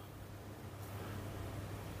raised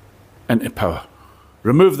into power.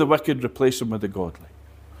 Remove the wicked, replace them with the godly.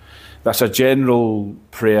 That's a general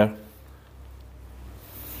prayer.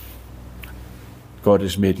 God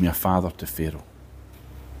has made me a father to Pharaoh.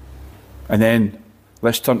 And then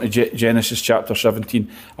let's turn to Genesis chapter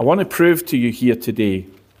 17. I want to prove to you here today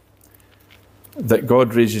that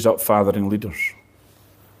God raises up fathering leaders.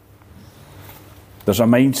 There's a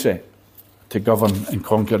mindset to govern and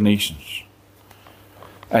conquer nations.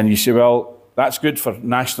 And you say, well, that's good for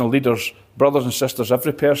national leaders. Brothers and sisters,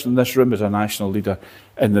 every person in this room is a national leader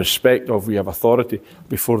in the respect of we have authority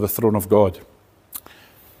before the throne of God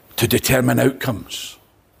to determine outcomes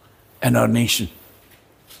in our nation.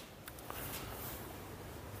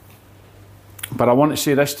 But I want to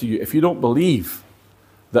say this to you. If you don't believe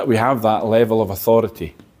that we have that level of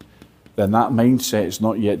authority, then that mindset is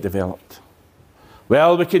not yet developed.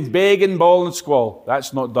 Well, we can beg and bawl and squall.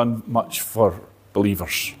 That's not done much for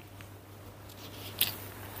believers.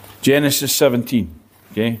 Genesis 17,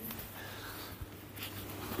 okay?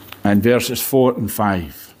 And verses 4 and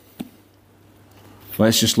 5.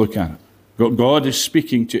 Let's just look at it. God is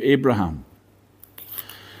speaking to Abraham.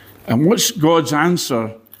 And what's God's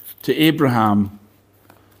answer to Abraham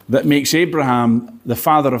that makes Abraham the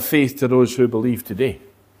father of faith to those who believe today?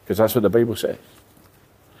 Because that's what the Bible says.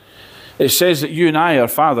 It says that you and I, our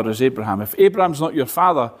father is Abraham. If Abraham's not your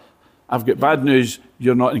father, I've got bad news,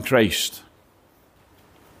 you're not in Christ.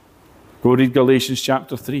 Go read Galatians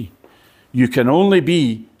chapter 3. You can only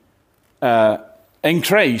be in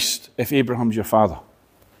Christ if Abraham's your father.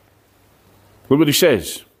 Look what he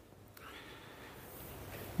says.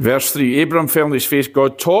 Verse 3, Abraham fell on his face.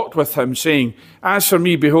 God talked with him, saying, as for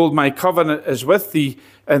me, behold, my covenant is with thee,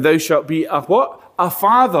 and thou shalt be a what? A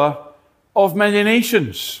father of many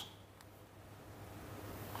nations.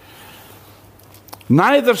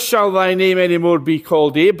 Neither shall thy name any more be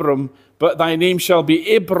called Abram, but thy name shall be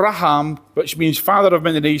Abraham, which means father of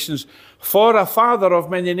many nations. For a father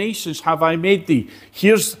of many nations have I made thee.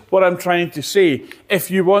 Here's what I'm trying to say.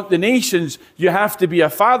 If you want the nations, you have to be a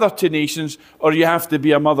father to nations, or you have to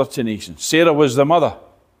be a mother to nations. Sarah was the mother.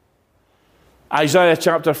 Isaiah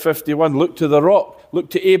chapter 51, look to the rock,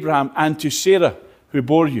 look to Abraham and to Sarah, who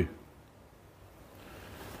bore you.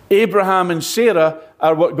 Abraham and Sarah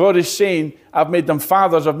are what God is saying, I've made them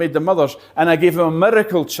fathers, I've made them mothers, and I gave them a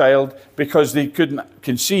miracle child because they couldn't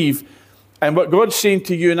conceive. And what God's saying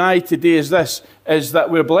to you and I today is this, is that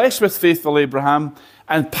we're blessed with faithful Abraham,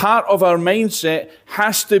 and part of our mindset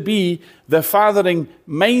has to be the fathering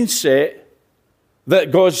mindset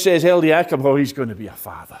that God says, ELIAKIM, oh, he's going to be a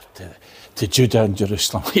father to Judah and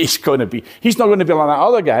Jerusalem. He's not going to be like that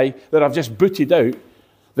other guy that I've just booted out,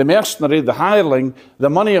 the mercenary, the hireling, the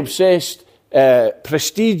money-obsessed,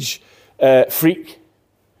 prestige freak.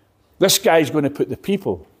 This guy's going to put the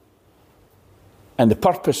people and the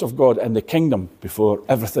purpose of God and the kingdom before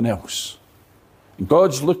everything else. And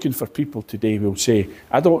God's looking for people today who will say,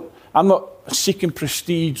 I'm not seeking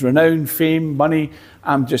prestige, renown, fame, money.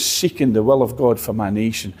 I'm just seeking the will of God for my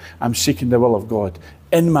nation. I'm seeking the will of God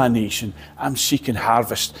in my nation. I'm seeking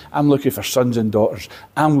harvest. I'm looking for sons and daughters.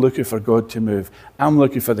 I'm looking for God to move. I'm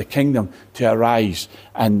looking for the kingdom to arise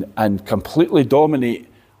and completely dominate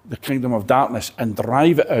the kingdom of darkness and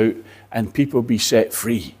drive it out, and people be set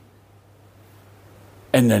free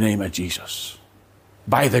in the name of Jesus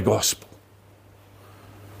by the gospel.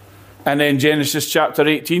 And then Genesis chapter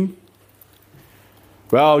 18.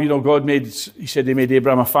 Well, God he said he made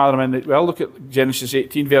Abraham a father. Well, look at Genesis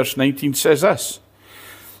 18, verse 19 says this.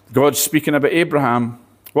 God's speaking about Abraham.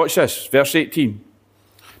 Watch this, verse 18.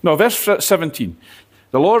 No, verse 17.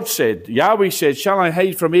 The Lord said, Yahweh said, shall I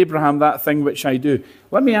hide from Abraham that thing which I do?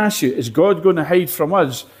 Let me ask you, is God going to hide from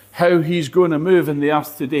us how he's going to move in the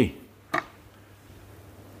earth today?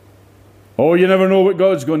 Oh, you never know what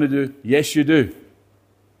God's going to do. Yes, you do.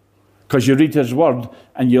 Because you read his word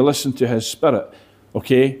and you listen to his spirit.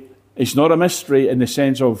 Okay? It's not a mystery in the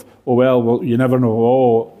sense of, well, you never know.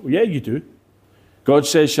 Oh, yeah, you do. God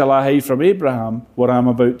says, shall I hide from Abraham what I'm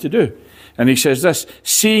about to do? And he says this,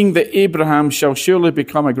 seeing that Abraham shall surely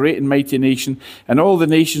become a great and mighty nation, and all the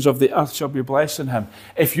nations of the earth shall be blessed in him.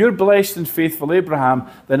 If you're blessed and faithful Abraham,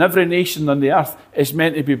 then every nation on the earth is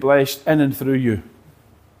meant to be blessed in and through you.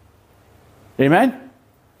 Amen?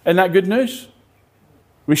 Isn't that good news?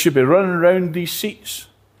 We should be running around these seats,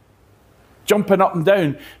 jumping up and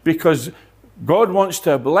down, because God wants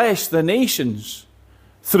to bless the nations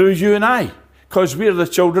through you and I, because we're the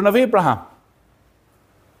children of Abraham.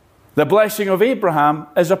 The blessing of Abraham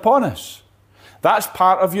is upon us. That's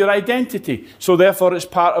part of your identity. So therefore it's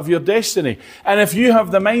part of your destiny. And if you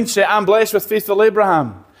have the mindset, I'm blessed with faithful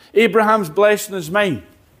Abraham. Abraham's blessing is mine.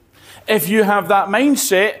 If you have that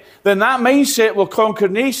mindset, then that mindset will conquer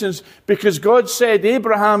nations, because God said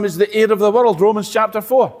Abraham is the heir of the world. Romans chapter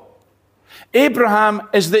 4. Abraham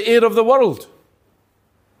is the heir of the world.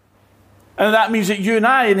 And that means that you and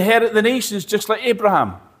I inherit the nations just like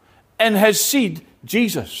Abraham. In his seed,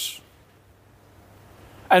 Jesus.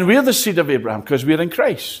 And we're the seed of Abraham because we're in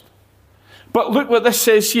Christ. But look what this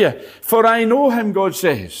says here. For I know him, God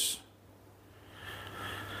says,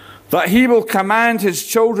 that he will command his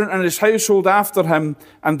children and his household after him,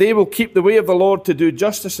 and they will keep the way of the Lord to do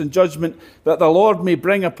justice and judgment, that the Lord may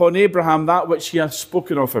bring upon Abraham that which he hath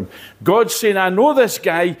spoken of him. God's saying, I know this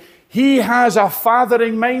guy. He has a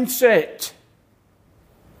fathering mindset.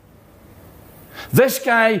 This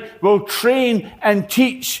guy will train and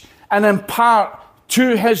teach and impart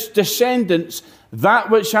to his descendants that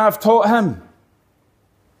which I've taught him.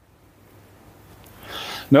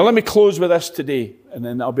 Now let me close with this today, and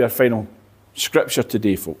then that'll be our final scripture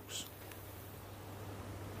today, folks.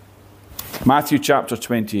 Matthew chapter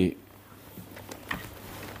 28.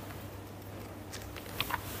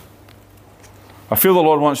 I feel the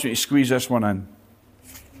Lord wants me to squeeze this one in.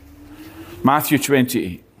 Matthew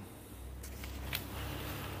 28.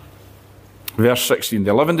 Verse 16,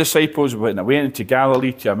 the 11 disciples went away into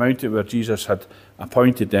Galilee to a mountain where Jesus had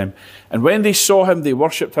appointed them. And when they saw him, they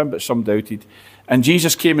worshipped him, but some doubted. And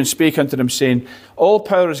Jesus came and spake unto them, saying, all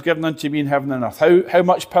power is given unto me in heaven and earth. How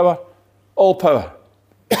much power? All power.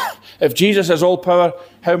 If Jesus has all power,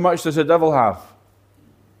 how much does the devil have?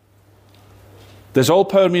 Does all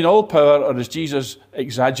power mean all power, or is Jesus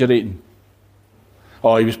exaggerating?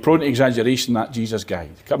 Oh, he was prone to exaggeration, that Jesus guy.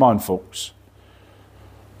 Come on, folks.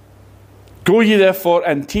 Go ye therefore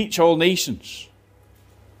and teach all nations.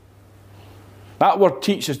 That word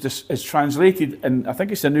teach is translated in, I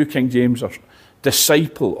think it's the New King James, or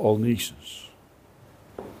disciple all nations.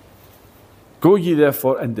 Go ye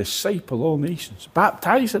therefore and disciple all nations,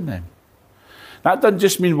 baptizing them. That doesn't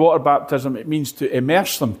just mean water baptism, it means to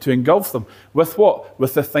immerse them, to engulf them. With what?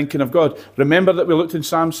 With the thinking of God. Remember that we looked in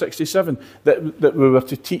Psalm 67, that we were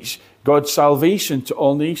to teach God's salvation to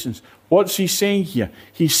all nations. What's he saying here?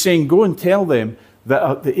 He's saying, go and tell them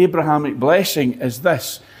that the Abrahamic blessing is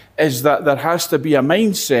this, is that there has to be a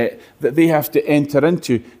mindset that they have to enter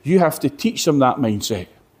into. You have to teach them that mindset.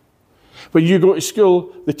 When you go to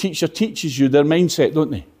school, the teacher teaches you their mindset, don't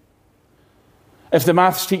they? If the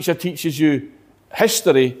maths teacher teaches you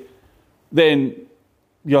history, then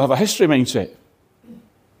you'll have a history mindset.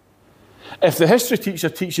 If the history teacher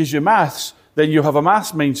teaches you maths, then you have a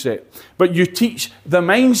maths mindset. But you teach the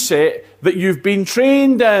mindset that you've been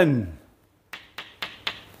trained in.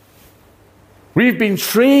 We've been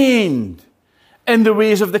trained in the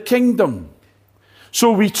ways of the kingdom.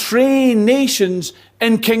 So we train nations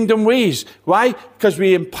in kingdom ways. Why? Because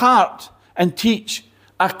we impart and teach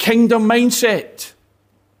a kingdom mindset.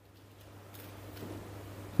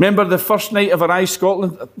 Remember the first night of Arise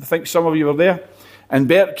Scotland? I think some of you were there. And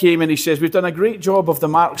Bert came and he says, we've done a great job of the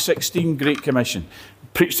Mark 16 Great Commission.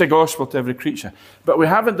 Preach the gospel to every creature. But we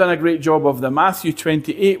haven't done a great job of the Matthew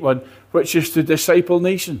 28 one, which is to disciple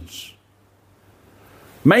nations.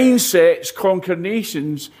 Mindsets conquer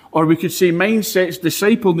nations, or we could say mindsets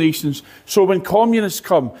disciple nations. So when communists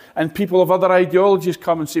come and people of other ideologies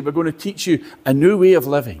come and say, we're going to teach you a new way of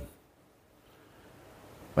living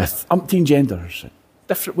with umpteen genders,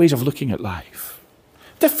 different ways of looking at life,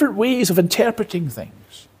 different ways of interpreting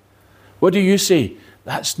things. What do you say?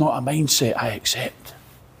 That's not a mindset I accept.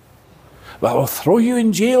 Well, I'll throw you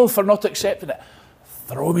in jail for not accepting it.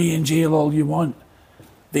 Throw me in jail all you want.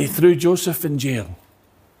 They threw Joseph in jail.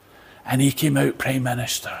 And he came out Prime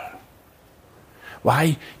Minister.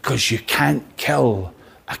 Why? Because you can't kill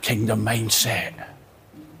a kingdom mindset.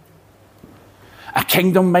 A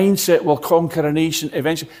kingdom mindset will conquer a nation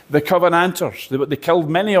eventually. The Covenanters, they killed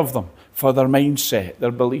many of them for their mindset,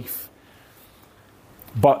 their belief.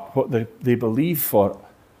 But what they believed for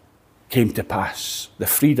came to pass. The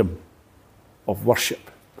freedom of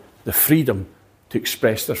worship, the freedom to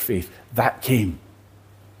express their faith, that came.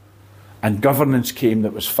 And governance came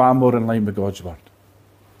that was far more in line with God's word.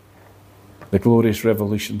 The glorious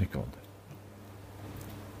revolution, they called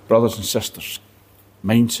it. Brothers and sisters,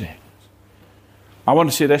 mindset. I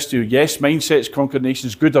want to say this to you. Yes, mindsets conquer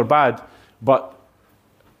nations, good or bad, but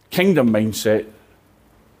kingdom mindsets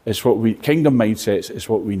is what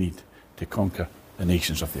we need to conquer the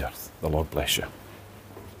nations of the earth. The Lord bless you.